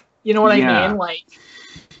stuff. You know what I mean? Like,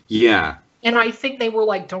 yeah. And I think they were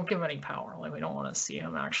like, don't give him any power. Like, we don't want to see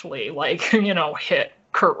him actually, like, hit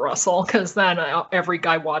Kurt Russell, because then every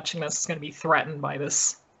guy watching this is going to be threatened by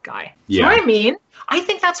this guy. Yeah. You know what I mean? I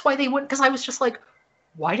think that's why they wouldn't, because I was just like,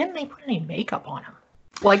 why didn't they put any makeup on him?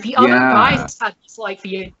 Like, the other guys had this, like,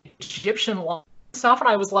 the Egyptian stuff, and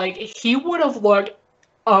I was like, he would have looked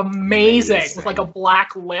amazing with like a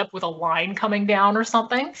black lip with a line coming down or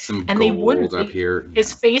something. And they wouldn't up here.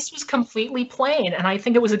 His face was completely plain, and I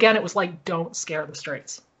think it was like, don't scare the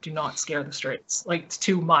straights. Do not scare the straights. Like, it's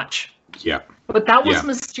too much. Yeah. But that was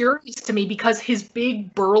mysterious to me, because his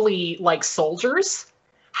big burly like soldiers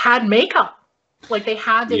had makeup. Like, they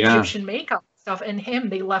had the Egyptian makeup stuff,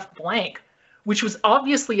 and they left blank, which was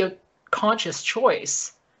obviously a conscious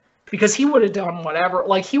choice. Because he would have done whatever.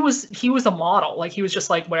 Like, he was a model. Like, he was just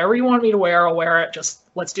like, whatever you want me to wear, I'll wear it. Just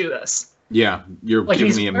let's do this. Yeah, you're like,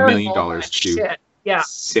 giving me $1 million to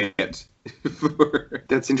sit.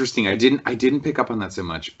 That's interesting. I didn't pick up on that so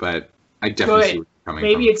much, but I definitely see where you're coming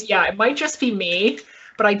Maybe from. It's it might just be me,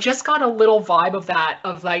 but I just got a little vibe of that,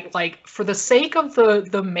 of like for the sake of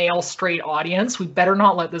the male straight audience, we better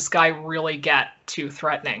not let this guy really get too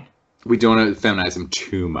threatening. We don't want to feminize him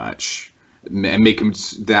too much. And make him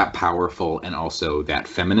that powerful and also that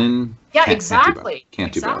feminine. Yeah, exactly.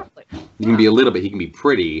 Can't do both. He can be a little bit. He can be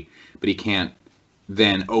pretty, but he can't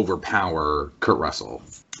then overpower Kurt Russell.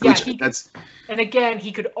 Yeah, and again,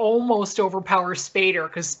 he could almost overpower Spader,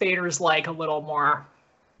 because Spader's like a little more.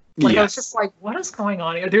 Like, I was just like, what is going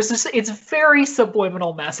on here? There's this. It's very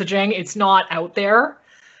subliminal messaging. It's not out there,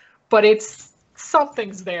 but it's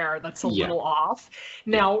something's there that's a little off.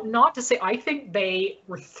 Now, not to say, I think they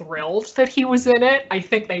were thrilled that he was in it. I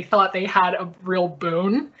think they thought they had a real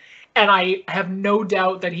boon. And I have no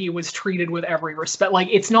doubt that he was treated with every respect. Like,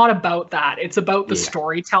 it's not about that. It's about the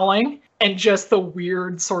storytelling and just the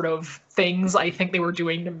weird sort of things I think they were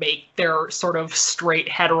doing to make their sort of straight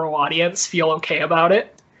hetero audience feel okay about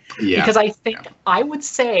it. Yeah. Because I think, I would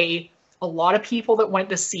say a lot of people that went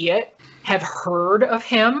to see it have heard of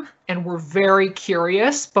him and were very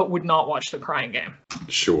curious, but would not watch The Crying Game.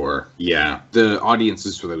 Sure. Yeah. The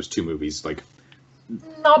audiences for those two movies, like,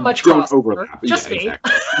 not much crossover. Just me.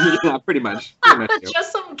 Exactly. Yeah, pretty much.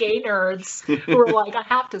 Just some gay nerds who are like, I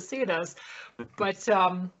have to see this. But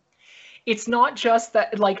it's not just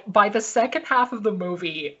that, like, by the second half of the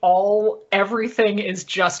movie, everything is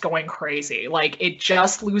just going crazy. Like, it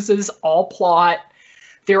just loses all plot.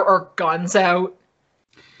 There are guns out.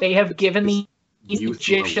 They have given these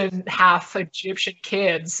half Egyptian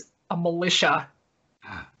kids a militia.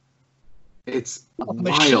 It's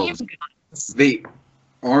wild. They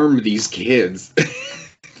arm these kids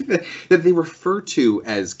that they refer to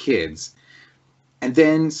as kids. And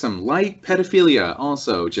then some light pedophilia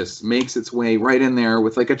also just makes its way right in there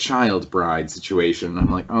with like a child bride situation.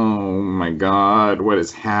 I'm like, oh my God, what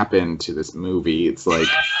has happened to this movie? It's like,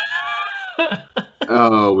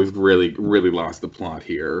 oh, we've really, really lost the plot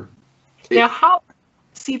here.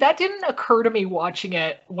 See, that didn't occur to me watching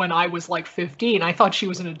it when I was like 15. I thought she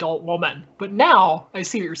was an adult woman, but now I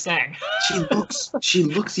see what you're saying. She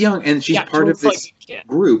looks young, and she's part of this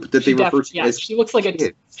group that they refer to as. She looks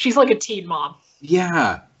like she's like a teen mom.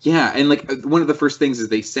 Yeah, and like one of the first things is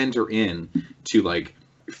they send her in to like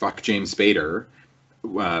fuck James Spader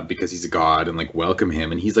because he's a god and like welcome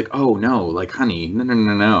him, and he's like, oh no, like honey,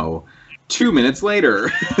 no. 2 minutes later,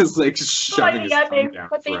 it's like shoving his tongue down.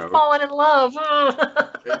 But they've fallen in love.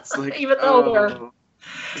 It's like, even though they're.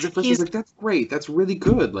 Because at first he's like, that's great, that's really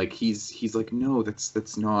good. Like he's like, no,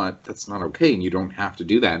 that's not okay, and you don't have to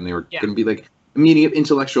do that. And they were going to be like a meeting of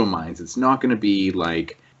intellectual minds. It's not going to be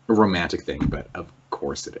like a romantic thing, but of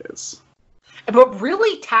course it is. But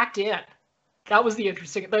really tacked in. That was the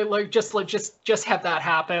interesting. They like just have that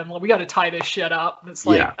happen. Like, we got to tie this shit up. It's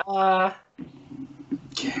like,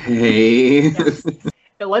 Okay.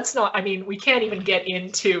 Let's not. I mean, we can't even get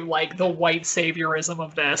into like the white saviorism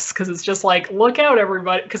of this because it's just like, look out,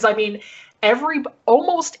 everybody. Because I mean,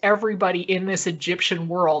 almost everybody in this Egyptian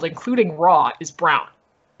world, including Ra, is brown.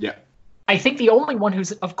 Yeah. I think the only one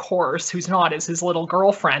who's not is his little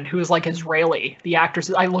girlfriend, who is like Israeli. The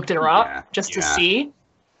actress. I looked her up just to see,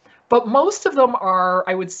 but most of them are,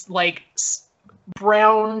 I would like,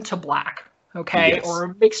 brown to black. Okay, or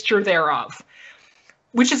a mixture thereof.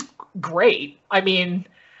 Which is great. I mean,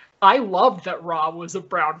 I loved that Ra was a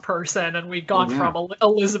brown person, and we'd gone from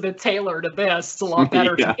Elizabeth Taylor to this. It's a lot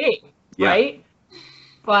better to me, right?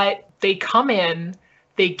 But they come in,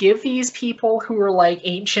 they give these people who are like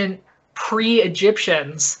ancient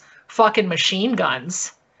pre-Egyptians fucking machine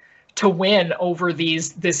guns to win over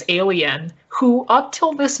this alien who, up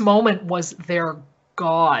till this moment, was their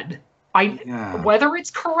god. Whether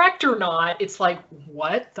it's correct or not, it's like,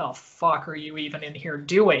 what the fuck are you even in here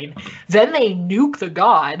doing? Then they nuke the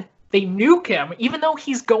god. They nuke him, even though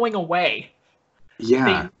he's going away.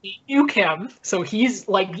 Yeah. They nuke him, so he's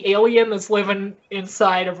like the alien that's living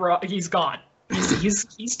inside of he's gone.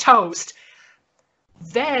 He's toast.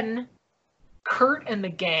 Then Kurt and the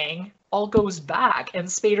gang all goes back, and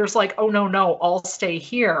Spader's like, oh no, I'll stay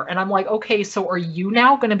here. And I'm like, okay, so are you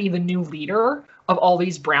now going to be the new leader of all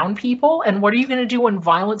these brown people? And what are you going to do when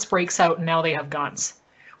violence breaks out and now they have guns?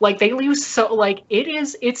 Like, they lose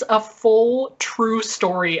it's a full true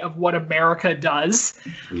story of what America does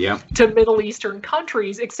to Middle Eastern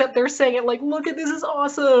countries, except they're saying it like, look at this is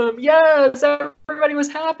awesome. Yes, everybody was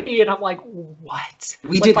happy. And I'm like, what?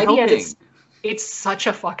 We did helping. It's such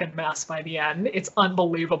a fucking mess by the end. It's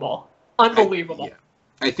unbelievable. Unbelievable.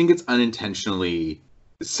 I think it's unintentionally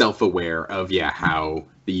self-aware of how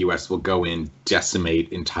the U.S. will go in,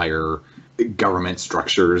 decimate entire government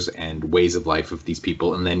structures and ways of life of these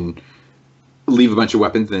people, and then leave a bunch of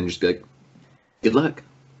weapons, and then just be like, good luck.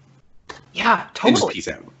 Yeah, totally. And just peace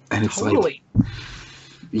out. And it's like,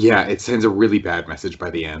 it sends a really bad message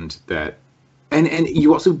by the end that, and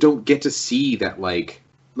you also don't get to see that, like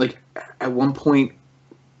at one point,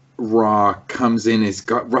 Ra comes in,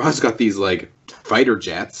 Ra's got these like fighter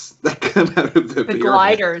jets that come out of the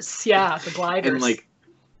gliders. Yeah, the gliders. And like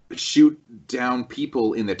shoot down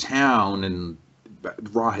people in the town, and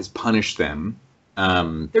Ra has punished them.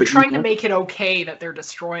 They're trying to make it okay that they're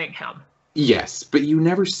destroying him. Yes, but you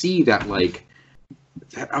never see that like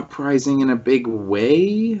that uprising in a big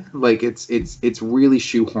way. Like it's really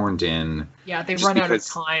shoehorned in. Yeah, they run out of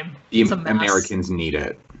time. The Americans need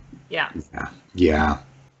it. Yeah. Yeah.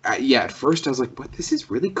 At first I was like, "What? This is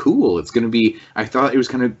really cool. It's going to be." I thought it was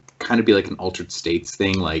kind of be like an Altered States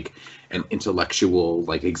thing, like an intellectual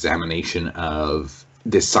like examination of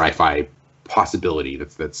this sci-fi possibility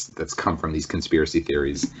that's come from these conspiracy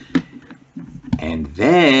theories. And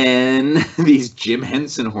then these Jim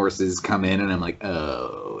Henson horses come in, and I'm like,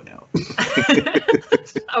 "Oh no!"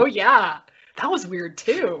 Oh yeah, that was weird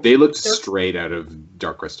too. They looked straight out of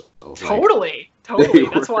Dark Crystal. Totally.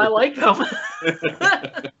 That's why I like them.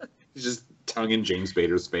 Just tongue in James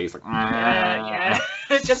Spader's face, like yeah,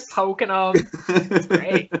 just poking them. It's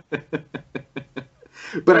great.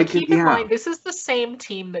 But keep in mind, this is the same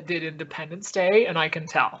team that did Independence Day, and I can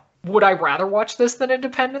tell. Would I rather watch this than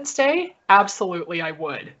Independence Day? Absolutely, I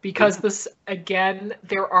would. Because this, again,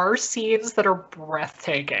 there are scenes that are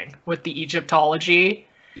breathtaking with the Egyptology.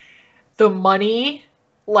 The money,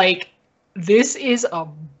 like, this is a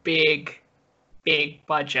big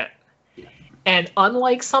budget. And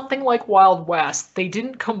unlike something like Wild West, they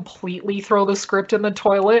didn't completely throw the script in the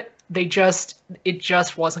toilet. It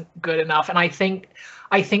just wasn't good enough. And I think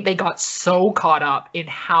they got so caught up in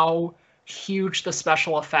how huge the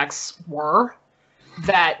special effects were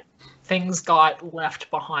that things got left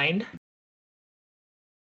behind.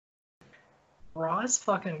 Raw's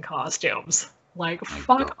fucking costumes. Like,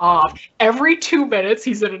 fuck off. Every 2 minutes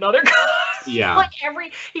he's in another costume. Yeah. Like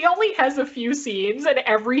he only has a few scenes, and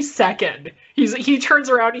every second he turns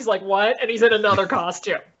around, he's like, what? And he's in another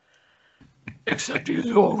costume. Except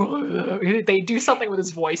they do something with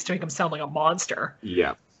his voice to make him sound like a monster.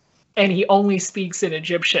 Yeah. And he only speaks in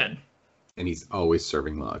Egyptian. And he's always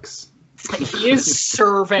serving looks. He is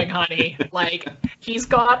serving, honey. Like, he's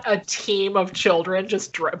got a team of children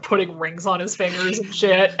just putting rings on his fingers and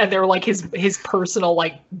shit, and they're like his personal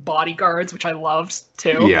like bodyguards, which I loved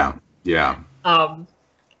too. Yeah.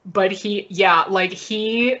 But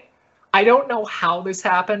I don't know how this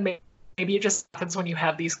happened. Maybe it just happens when you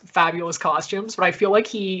have these fabulous costumes, but I feel like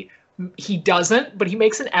he doesn't, but he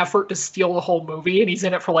makes an effort to steal the whole movie, and he's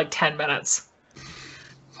in it for like 10 minutes.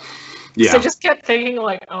 Yeah. So I just kept thinking,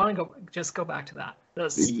 like, I want to go back to that.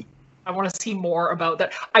 I want to see more about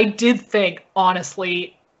that. I did think,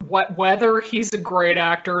 honestly, whether he's a great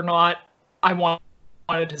actor or not, I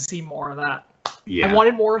wanted to see more of that. Yeah. I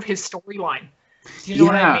wanted more of his storyline. Do you know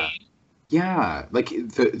what I mean? Yeah, like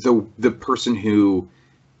the person who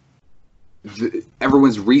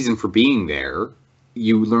everyone's reason for being there.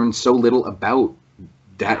 You learn so little about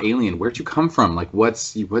that alien. Where'd you come from? Like,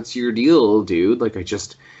 what's your deal, dude? Like,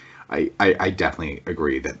 I definitely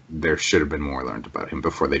agree that there should have been more learned about him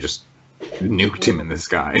before they just nuked him in the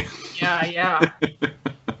sky. Yeah.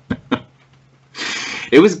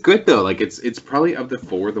 It was good though. Like it's probably of the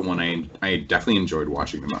four the one I definitely enjoyed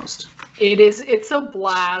watching the most. It's a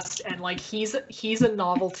blast, and like he's a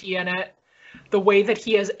novelty in it. The way that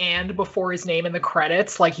he has "and" before his name in the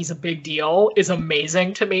credits, like he's a big deal, is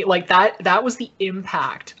amazing to me. Like that was the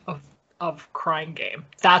impact of Crying Game.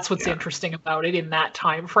 That's what's interesting about it in that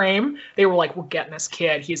time frame. They were like, we're getting this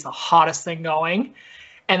kid. He's the hottest thing going.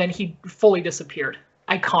 And then he fully disappeared.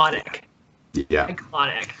 Iconic. Yeah.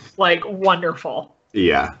 Iconic. Like, wonderful.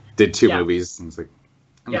 Yeah. Did two movies. And it's like,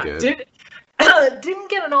 I'm good. Didn't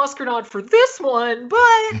get an Oscar nod for this one,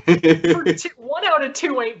 but for 1 out of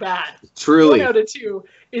 2 ain't bad. Truly. 1 out of 2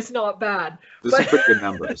 is not bad. Those are pretty good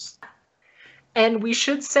numbers. And we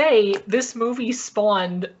should say this movie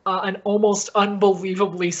spawned an almost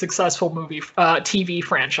unbelievably successful movie TV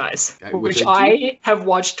franchise, which I have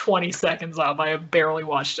watched 20 seconds of. I have barely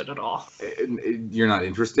watched it at all. You're not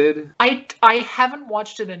interested? I haven't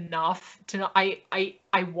watched it enough to know. I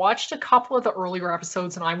watched a couple of the earlier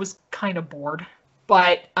episodes and I was kind of bored.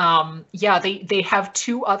 But they have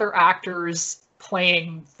 2 other actors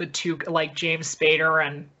playing the 2, like James Spader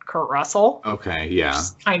and Kurt Russell. Okay, yeah. Which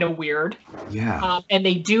is kind of weird. Yeah. And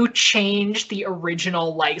they do change the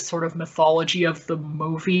original, like, sort of mythology of the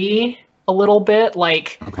movie a little bit,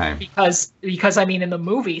 like, okay. Because I mean, in the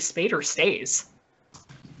movie, Spader stays.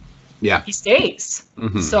 Yeah. He stays.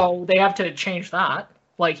 Mm-hmm. So they have to change that.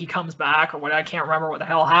 Like, he comes back or what, I can't remember what the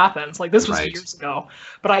hell happens. Like, this was years ago.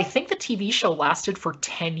 But I think the TV show lasted for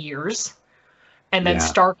 10 years. And then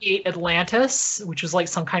Stargate Atlantis, which was like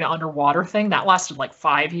some kind of underwater thing, that lasted like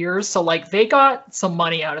 5 years. So like they got some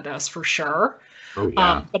money out of this for sure. Oh,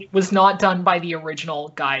 yeah. But it was not done by the original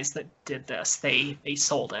guys that did this. They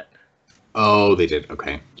sold it. Oh, they did.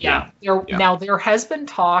 Okay. Yeah. Now there has been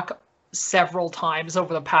talk several times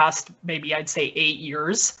over the past, maybe I'd say 8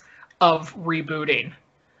 years, of rebooting.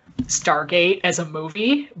 Stargate as a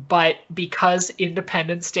movie, but because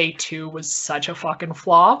Independence Day 2 was such a fucking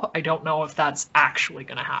flop, I don't know if that's actually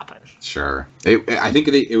going to happen. Sure. I think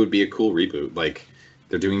it would be a cool reboot. Like,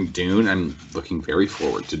 they're doing Dune. I'm looking very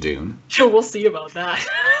forward to Dune. Sure, we'll see about that.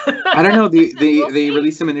 I don't know. They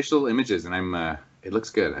released some initial images, and it looks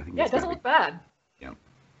good. I think. Yeah, it doesn't look bad. Yeah.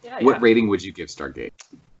 What rating would you give Stargate?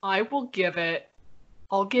 I'll give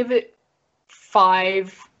it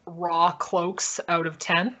 5 raw cloaks out of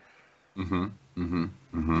 10.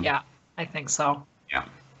 Yeah, I think so. Yeah.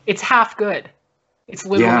 It's half good. It's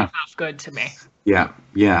literally half good to me. Yeah.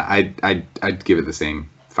 I'd give it the same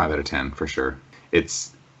 5 out of 10 for sure.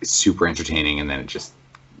 It's super entertaining, and then it just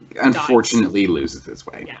unfortunately loses its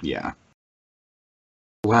way. Yeah.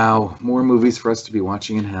 Wow, more movies for us to be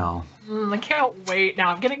watching in hell. I can't wait. Now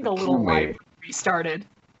I'm getting the little life restarted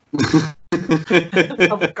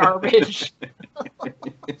of garbage.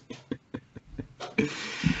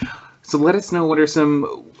 So let us know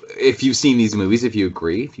if you've seen these movies, if you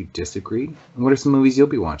agree, if you disagree. What are some movies you'll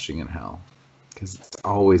be watching in hell? Because it's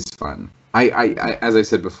always fun. I as I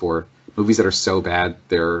said before, movies that are so bad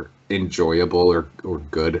they're enjoyable or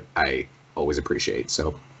good, I always appreciate.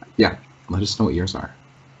 So yeah, let us know what yours are.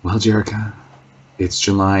 Well, Jerica, it's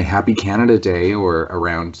July. Happy Canada Day, or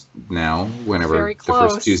around now, whenever the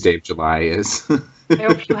first Tuesday of July is. I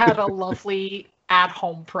hope you had a lovely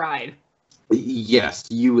at-home Pride. Yes,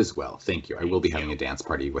 you as well. Thank you. I will be having a dance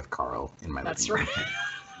party with Carl in my living room. Right.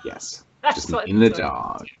 Yes. Just me and the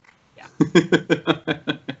dog. Yeah.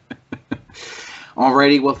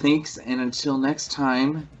 Alrighty, well, thanks. And until next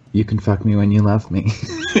time, you can fuck me when you love me.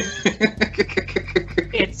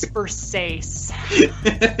 It's Versace.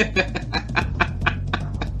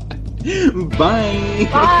 Bye.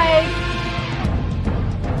 Bye.